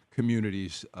our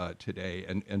communities today.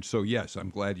 And so, yes, I'm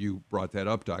glad you brought that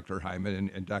up, Dr. Hyman.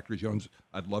 And Dr. Jones,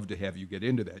 I'd love to have you get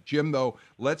into that. Jim, though,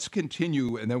 let's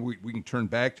continue, and then we can turn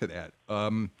back to that.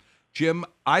 Jim,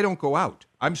 I don't go out.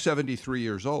 I'm 73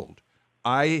 years old.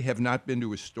 I have not been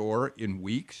to a store in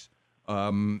weeks.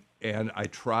 And I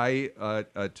try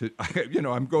to,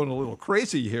 I'm going a little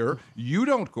crazy here. You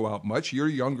don't go out much. You're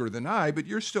younger than I, but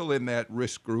you're still in that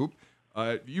risk group.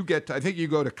 I think you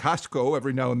go to Costco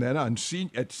every now and then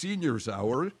at seniors'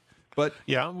 hour, but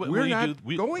we're not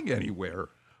going anywhere.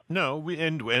 No,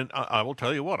 and I will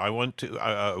tell you what, I went to,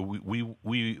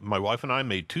 my wife and I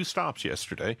made 2 stops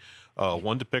yesterday,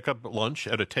 one to pick up lunch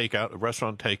at a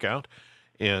restaurant takeout.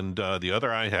 And the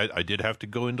other, I did have to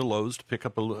go into Lowe's to pick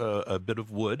up a bit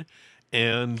of wood,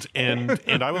 and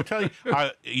I will tell you,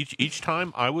 each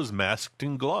time I was masked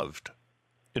and gloved,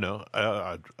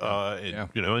 and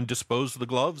dispose of the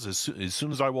gloves as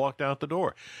soon as I walked out the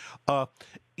door. But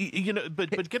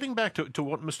getting back to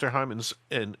what Mr. Hymans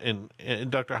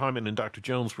and Dr. Hyman and Dr.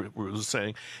 Jones were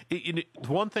saying,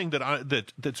 one thing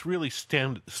that's really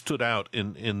stood out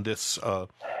in this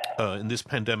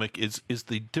pandemic is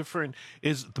the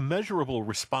measurable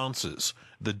responses,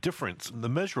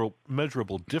 the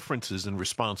measurable differences in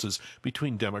responses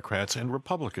between Democrats and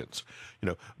Republicans.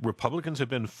 Republicans have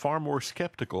been far more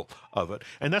skeptical of it,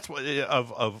 and that's why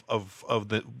of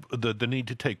the need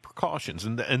to take precautions,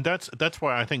 and that's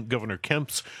why I think Governor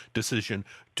Kemp's decision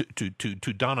to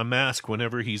don a mask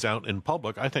whenever he's out in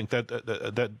public, I think that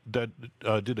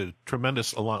did a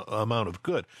tremendous amount of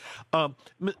good.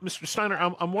 Mr. Steiner,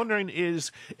 I'm wondering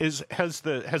has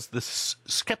the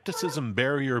skepticism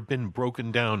barrier been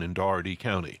broken down in Dougherty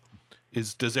County?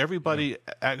 Does everybody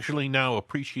actually now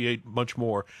appreciate much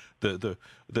more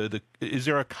is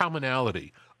there a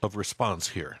commonality of response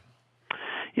here?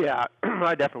 Yeah,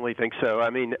 I definitely think so. I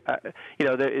mean,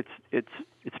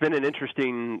 it's been an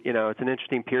interesting, it's an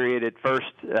interesting period. At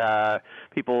first, there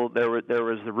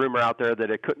was the rumor out there that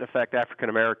it couldn't affect African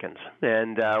Americans,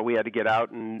 and we had to get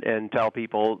out and tell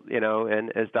people,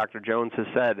 and as Dr. Jones has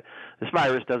said, this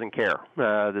virus doesn't care.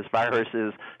 This virus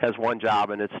has one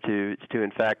job, and it's to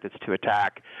infect, it's to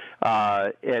attack,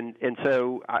 and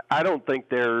so I don't think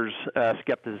there's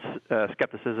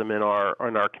skepticism in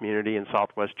our community in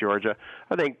Southwest Georgia.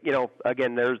 I think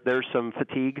again there's some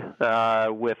fatigue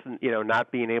with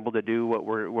not being able to do what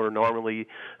we're normally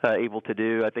able to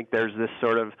do. I think there's this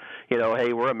sort of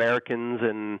hey, we're Americans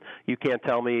and you can't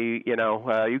tell me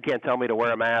you can't tell me to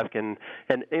wear a mask, and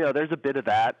there's a bit of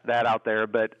that out there.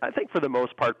 But I think for the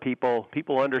most part people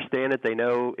understand it. They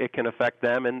know it can affect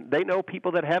them, and they know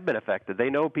people that have been affected.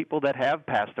 They know people that have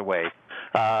passed away.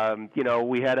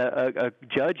 We had a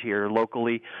judge here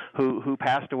locally who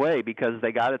passed away because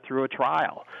they got it through a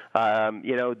trial.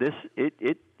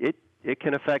 It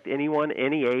can affect anyone,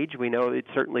 any age. We know it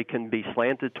certainly can be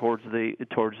slanted towards those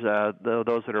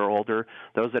that are older,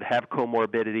 those that have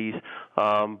comorbidities.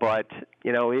 But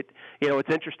what's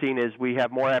interesting is we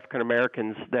have more African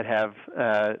Americans that have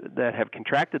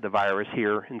contracted the virus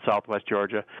here in Southwest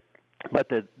Georgia. But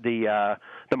the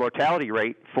mortality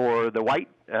rate for the white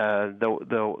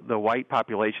white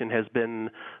population has been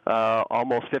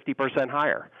almost 50%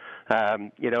 higher.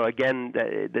 Again,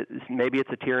 maybe it's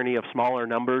a tyranny of smaller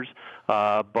numbers,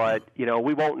 but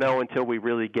we won't know until we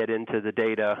really get into the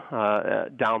data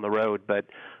down the road. But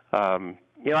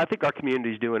I think our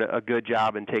community is doing a good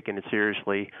job in taking it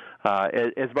seriously,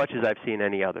 as much as I've seen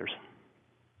any others.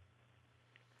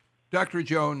 Dr.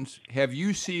 Jones, have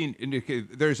you seen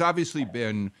there's obviously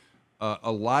been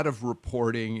a lot of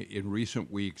reporting in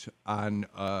recent weeks on,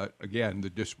 again, the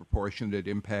disproportionate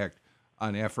impact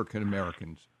on African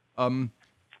Americans.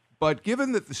 But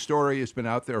given that the story has been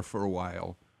out there for a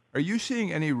while, are you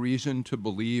seeing any reason to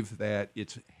believe that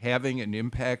it's having an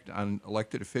impact on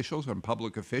elected officials, on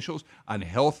public officials, on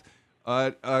health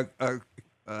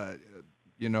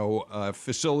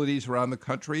facilities around the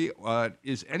country?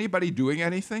 Is anybody doing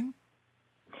anything?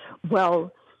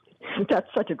 Well, that's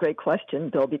such a great question,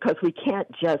 Bill, because we can't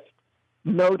just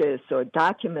notice or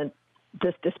document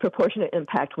this disproportionate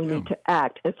impact. We need to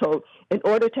act. And so in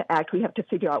order to act, we have to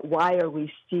figure out why are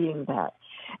we seeing that.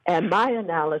 And my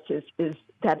analysis is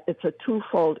that it's a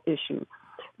twofold issue,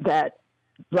 that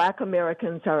Black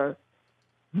Americans are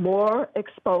more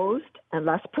exposed and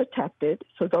less protected.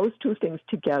 So those two things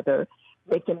together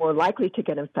make them more likely to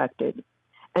get infected.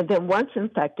 And then once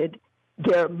infected,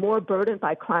 they're more burdened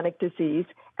by chronic disease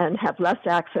and have less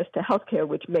access to health care,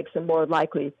 which makes them more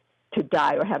likely to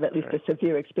die or have at least a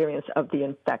severe experience of the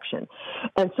infection.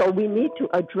 And so we need to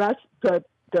address the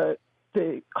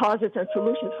causes and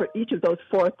solutions for each of those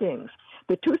four things.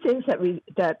 The two things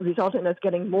that result in us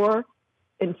getting more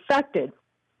infected,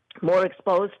 more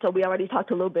exposed, so we already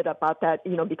talked a little bit about that,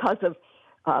 because of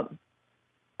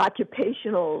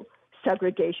occupational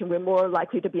segregation, we're more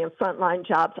likely to be in frontline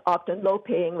jobs, often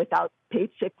low-paying, without paid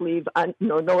sick leave,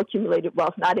 no accumulated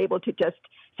wealth, not able to just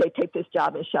say take this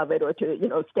job and shove it, or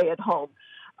to stay at home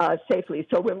safely.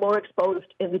 So we're more exposed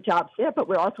in the jobs there, but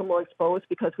we're also more exposed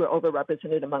because we're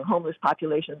overrepresented among homeless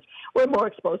populations. We're more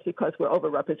exposed because we're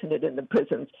overrepresented in the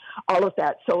prisons. All of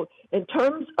that. So in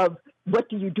terms of what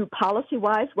do you do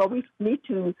policy-wise, well, we need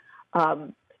to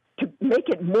make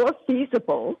it more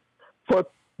feasible for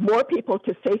more people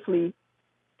to safely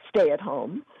stay at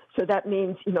home. So that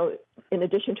means, in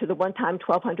addition to the one-time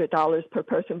 $1,200 per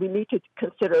person, we need to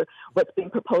consider what's being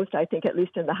proposed, I think, at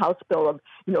least in the House bill, of,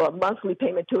 a monthly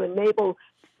payment to enable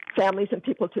families and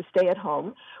people to stay at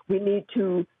home. We need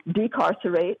to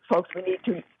decarcerate folks. We need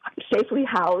to safely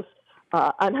house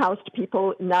unhoused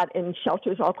people, not in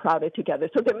shelters all crowded together.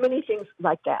 So there are many things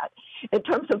like that. In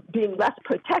terms of being less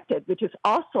protected, which is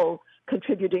also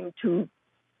contributing to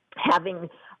having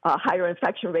higher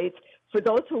infection rates, for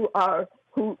those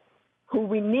who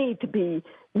we need to be,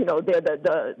 they're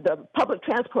the public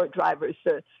transport drivers,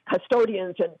 the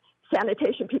custodians and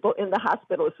sanitation people in the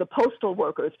hospitals, the postal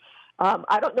workers.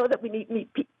 I don't know that we need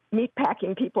meat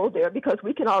packing people there because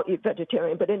we can all eat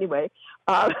vegetarian. But anyway,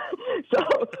 but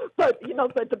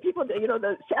the people,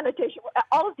 the sanitation,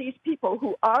 all of these people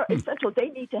who are essential, they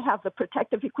need to have the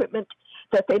protective equipment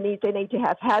that they need. They need to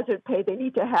have hazard pay. They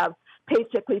need to have paid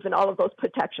sick leave and all of those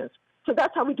protections. So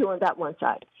that's how we do on that one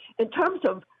side. In terms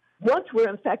of once we're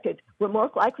infected, we're more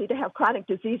likely to have chronic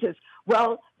diseases.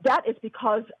 Well, that is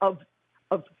because of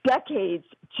decades,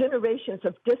 generations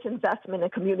of disinvestment in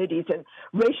communities and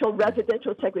racial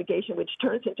residential segregation, which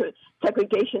turns into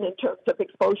segregation in terms of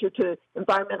exposure to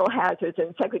environmental hazards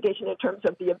and segregation in terms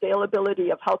of the availability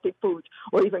of healthy foods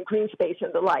or even green space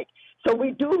and the like. So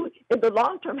we do, in the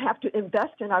long term, have to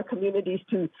invest in our communities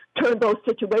to turn those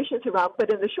situations around.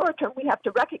 But in the short term, we have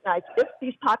to recognize if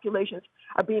these populations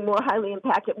are being more highly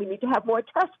impacted, we need to have more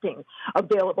testing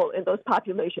available in those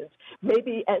populations.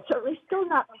 Maybe, and certainly still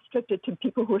not restricted to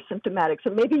people who are symptomatic.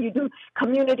 So maybe you do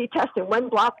community testing, one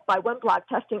block by one block,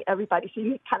 testing everybody so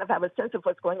you kind of have a sense of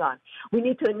what's going on. We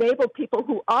need to enable people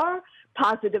who are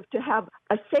positive to have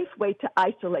a safe way to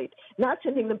isolate, not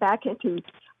sending them back into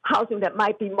housing that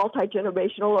might be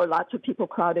multi-generational or lots of people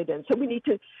crowded in. So we need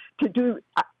to do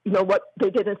what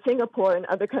they did in Singapore and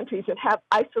other countries and have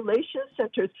isolation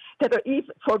centers that are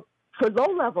even for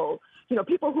low level,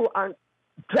 people who aren't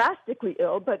drastically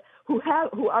ill, but who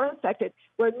are infected,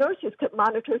 where nurses could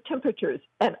monitor temperatures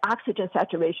and oxygen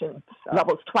saturation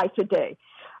levels twice a day.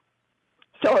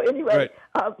 So anyway,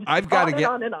 right. I've got to get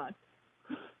on and on.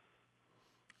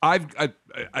 I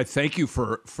thank you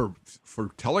for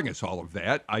telling us all of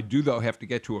that. I do, though, have to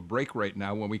get to a break right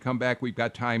now. When we come back, we've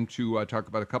got time to talk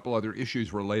about a couple other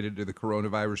issues related to the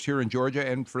coronavirus here in Georgia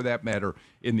and, for that matter,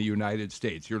 in the United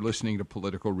States. You're listening to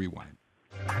Political Rewind.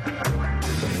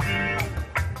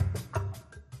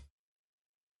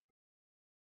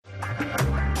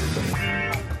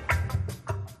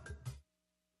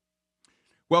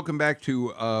 Welcome back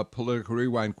to Political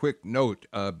Rewind. Quick note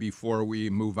before we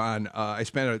move on. I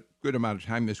spent a good amount of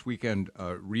time this weekend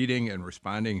reading and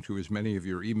responding to as many of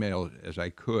your emails as I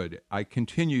could. I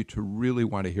continue to really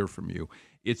want to hear from you.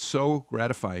 It's so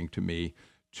gratifying to me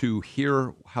to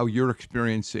hear how you're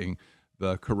experiencing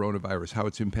the coronavirus, how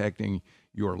it's impacting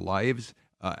your lives.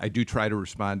 I do try to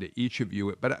respond to each of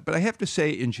you. But I have to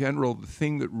say, in general, the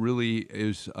thing that really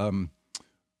is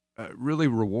really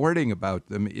rewarding about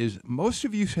them is most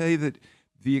of you say that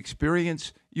the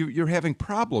experience, you're having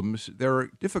problems, there are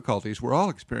difficulties, we're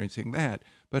all experiencing that,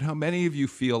 but how many of you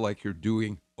feel like you're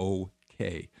doing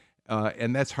okay?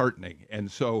 And that's heartening.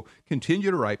 And so continue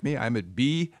to write me. I'm at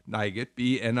bnigut,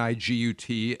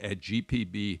 B-N-I-G-U-T, at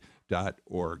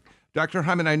gpb.org. Dr.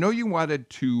 Hyman, I know you wanted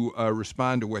to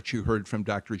respond to what you heard from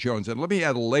Dr. Jones, and let me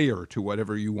add a layer to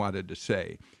whatever you wanted to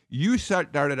say. You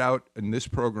started out in this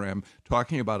program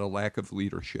talking about a lack of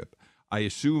leadership. I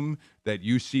assume that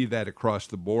you see that across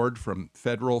the board from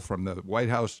the White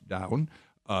House down.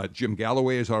 Jim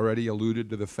Galloway has already alluded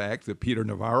to the fact that Peter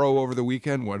Navarro over the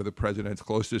weekend, one of the president's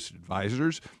closest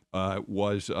advisors,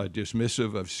 was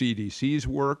dismissive of CDC's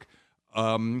work.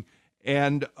 At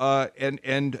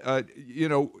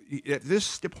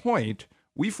this point,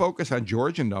 we focus on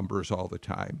Georgia numbers all the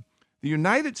time. The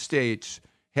United States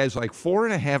has like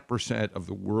 4.5% of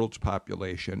the world's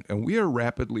population, and we are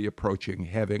rapidly approaching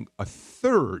having a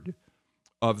third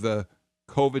of the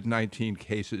COVID-19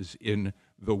 cases in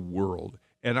the world.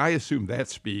 And I assume that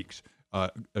speaks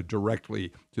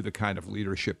directly to the kind of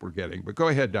leadership we're getting. But go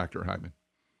ahead, Dr. Hyman.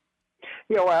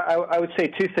 I would say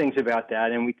two things about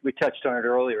that, and we touched on it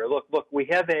earlier. Look, we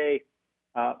have a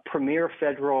premier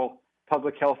federal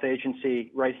public health agency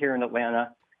right here in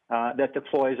Atlanta that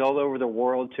deploys all over the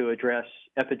world to address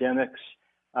epidemics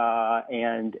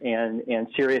and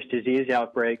serious disease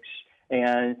outbreaks.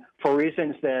 And for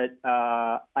reasons that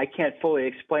I can't fully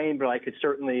explain, but I could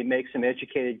certainly make some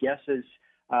educated guesses,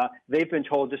 they've been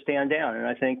told to stand down. And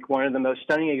I think one of the most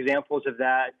stunning examples of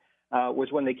that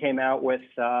was when they came out with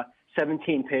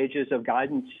 17 pages of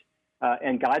guidance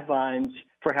and guidelines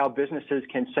for how businesses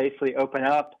can safely open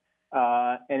up.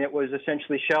 And it was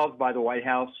essentially shelved by the White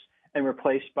House and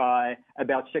replaced by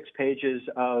about 6 pages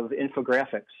of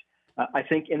infographics. I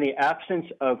think in the absence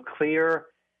of clear,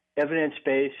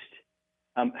 evidence-based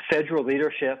federal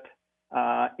leadership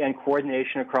and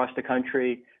coordination across the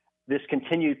country, this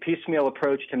continued piecemeal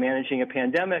approach to managing a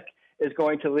pandemic is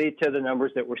going to lead to the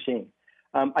numbers that we're seeing.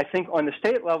 I think on the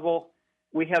state level,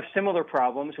 we have similar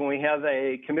problems when we have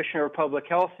a commissioner of public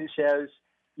health who says,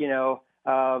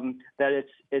 that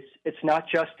it's not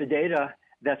just the data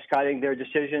that's guiding their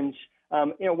decisions.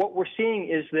 What we're seeing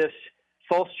is this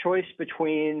false choice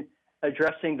between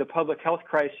addressing the public health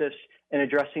crisis and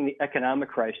addressing the economic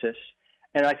crisis.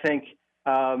 And I think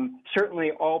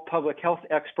certainly all public health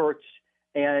experts,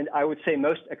 and I would say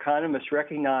most economists,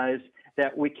 recognize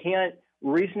that we can't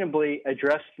reasonably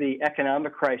address the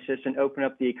economic crisis and open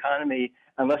up the economy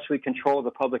unless we control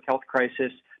the public health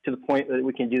crisis to the point that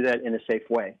we can do that in a safe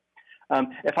way.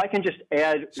 If I can just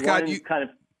add Scott,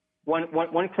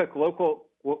 one quick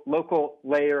local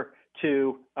layer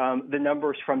to the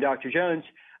numbers from Dr. Jones,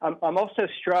 I'm also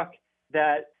struck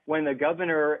that when the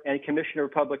governor and commissioner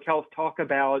of public health talk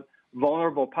about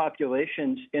vulnerable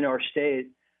populations in our state,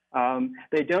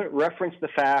 they don't reference the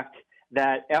fact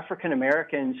that African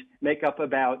Americans make up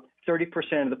about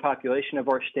 30% of the population of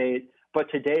our state, but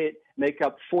to date make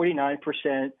up 49%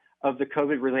 of the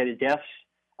COVID-related deaths,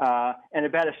 and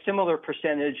about a similar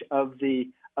percentage of the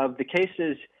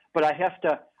cases. But I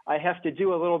have to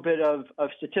do a little bit of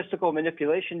statistical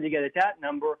manipulation to get at that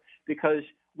number, because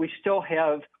we still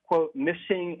have, quote,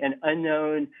 missing and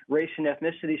unknown race and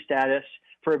ethnicity status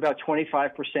for about 25%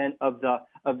 of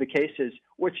the cases,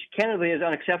 which candidly is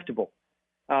unacceptable.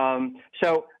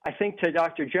 So I think, to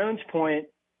Dr. Jones' point,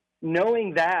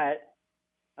 knowing that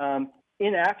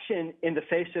inaction in the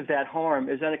face of that harm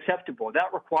is unacceptable.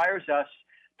 That requires us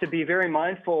to be very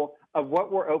mindful of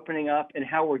what we're opening up and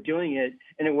how we're doing it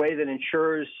in a way that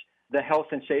ensures the health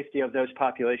and safety of those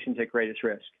populations at greatest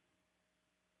risk.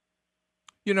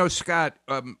 Scott,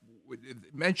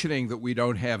 mentioning that we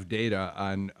don't have data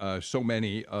on so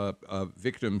many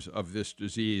victims of this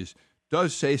disease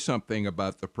does say something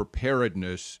about the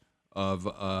preparedness of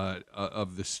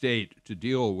the state to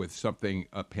deal with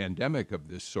a pandemic of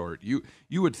this sort. You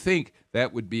would think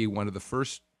that would be one of the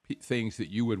first things that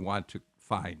you would want to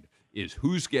find is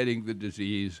who's getting the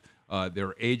disease,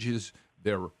 their ages,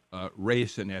 their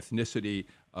race and ethnicity,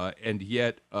 and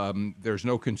yet there's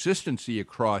no consistency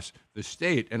across the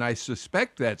state. And I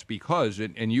suspect that's because,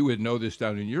 and you would know this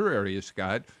down in your area,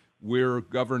 Scott, we're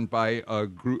governed by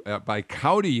by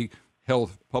county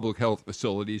public health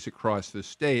facilities across the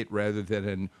state rather than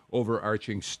an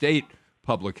overarching state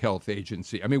public health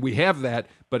agency. I mean, we have that,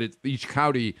 but each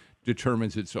county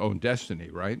determines its own destiny,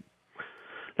 right?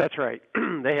 That's right.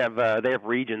 They have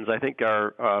regions. I think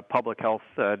our public health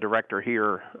director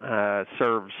here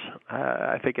serves,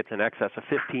 I think it's in excess of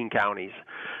 15 counties,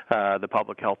 the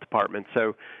public health department.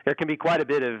 So there can be quite a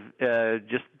bit of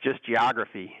just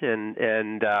geography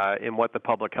in what the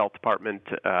public health department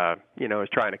is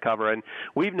trying to cover. And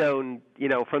we've known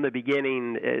from the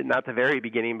beginning, not the very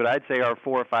beginning, but I'd say our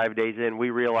 4 or 5 days in, we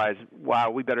realized,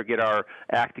 wow, we better get our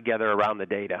act together around the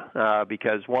data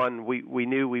because one, we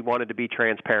knew we wanted to be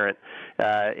transparent.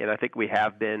 And I think we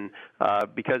have been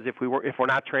because if we're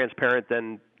not transparent,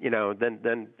 then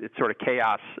it's sort of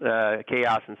chaos.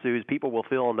 Chaos ensues. People will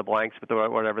fill in the blanks with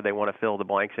whatever they want to fill the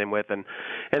blanks in with, and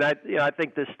I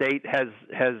think the state has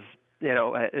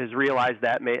realized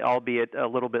that, albeit a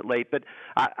little bit late. But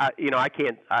I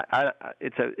can't.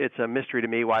 It's a mystery to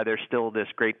me why there's still this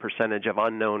great percentage of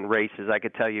unknown races. I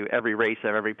could tell you every race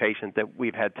of every patient that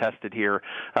we've had tested here,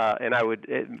 and I would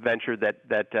venture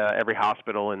that every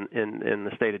hospital in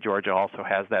the state of Georgia also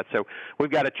has that. So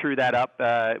we've got to true that up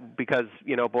because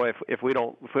boy, if we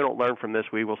don't learn from this,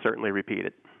 we will certainly repeat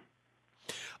it.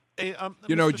 Hey,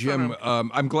 Jim,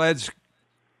 I'm glad.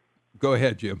 Go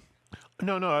ahead, Jim.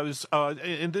 No, I was.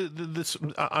 And this.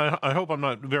 I hope I'm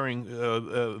not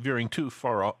veering too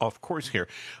far off course here,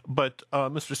 but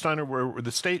Mr. Steiner, where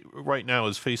the state right now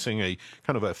is facing a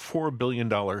kind of a $4 billion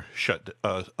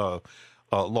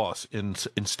loss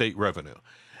in state revenue.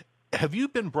 Have you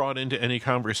been brought into any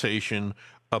conversation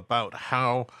about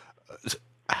how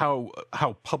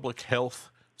public health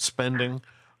spending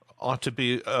ought to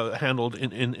be handled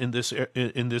in this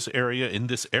area in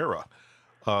this era?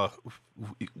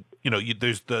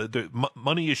 There's the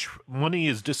money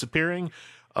is disappearing,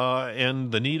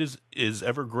 and the need is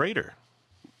ever greater.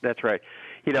 That's right.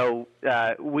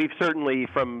 we've certainly,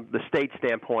 from the state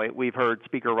standpoint, we've heard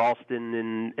Speaker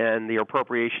Ralston and the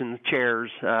appropriations chairs,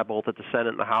 both at the Senate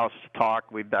and the House, talk.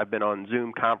 I've been on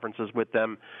Zoom conferences with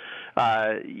them.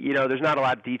 There's not a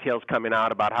lot of details coming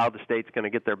out about how the state's going to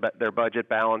get their budget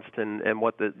balanced and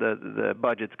what the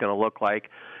budget's going to look like.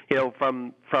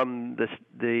 From the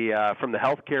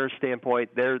healthcare standpoint,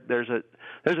 there's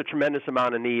a tremendous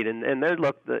amount of need, and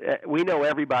we know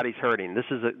everybody's hurting.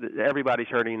 Everybody's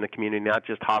hurting in the community, not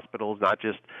just hospitals, not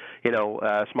just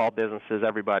small businesses.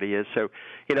 Everybody is. So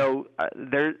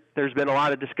there's been a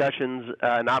lot of discussions,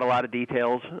 not a lot of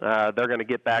details. They're going to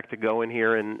get back to going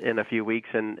here in a few weeks,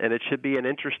 and it should be an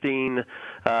interesting.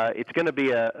 It's going to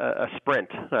be a sprint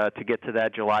to get to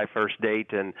that July 1st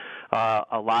date, and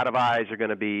a lot of eyes are going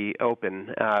to be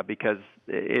open because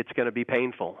it's going to be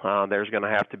painful. There's going to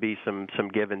have to be some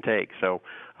give and take. So,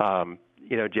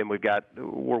 Jim,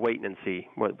 we're waiting and see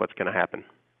what's going to happen.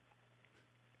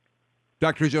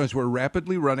 Dr. Jones, we're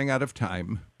rapidly running out of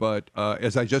time, but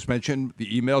as I just mentioned, the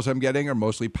emails I'm getting are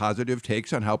mostly positive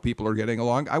takes on how people are getting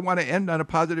along. I want to end on a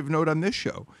positive note on this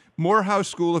show. Morehouse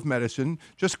School of Medicine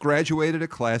just graduated a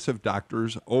class of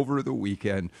doctors over the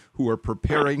weekend who are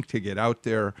preparing to get out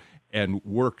there and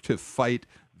work to fight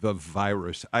the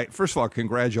virus. First of all,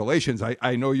 congratulations.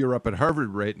 I know you're up at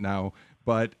Harvard right now,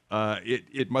 but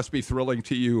it must be thrilling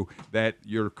to you that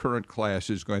your current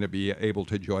class is going to be able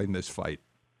to join this fight.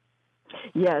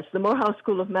 Yes, the Morehouse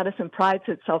School of Medicine prides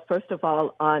itself, first of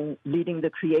all, on leading the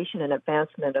creation and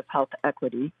advancement of health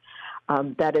equity.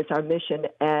 That is our mission,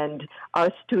 and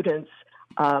our students,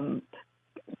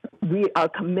 we are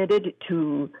committed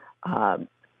to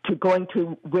going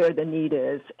to where the need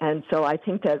is. And so I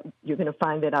think that you're going to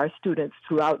find that our students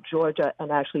throughout Georgia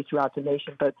and actually throughout the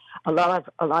nation, but a lot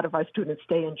of our students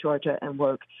stay in Georgia and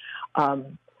work,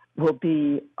 will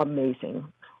be amazing.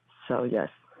 So, yes.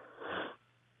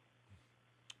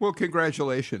 Well,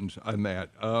 congratulations on that.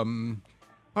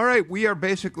 All right, we are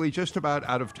basically just about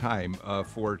out of time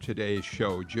for today's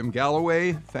show. Jim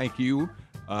Galloway, thank you.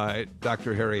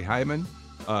 Dr. Harry Hyman.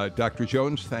 Dr.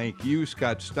 Jones, thank you.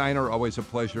 Scott Steiner, always a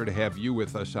pleasure to have you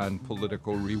with us on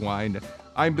Political Rewind.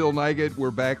 I'm Bill Nigut. We're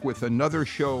back with another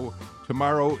show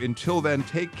tomorrow. Until then,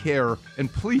 take care,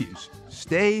 and please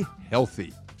stay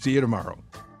healthy. See you tomorrow.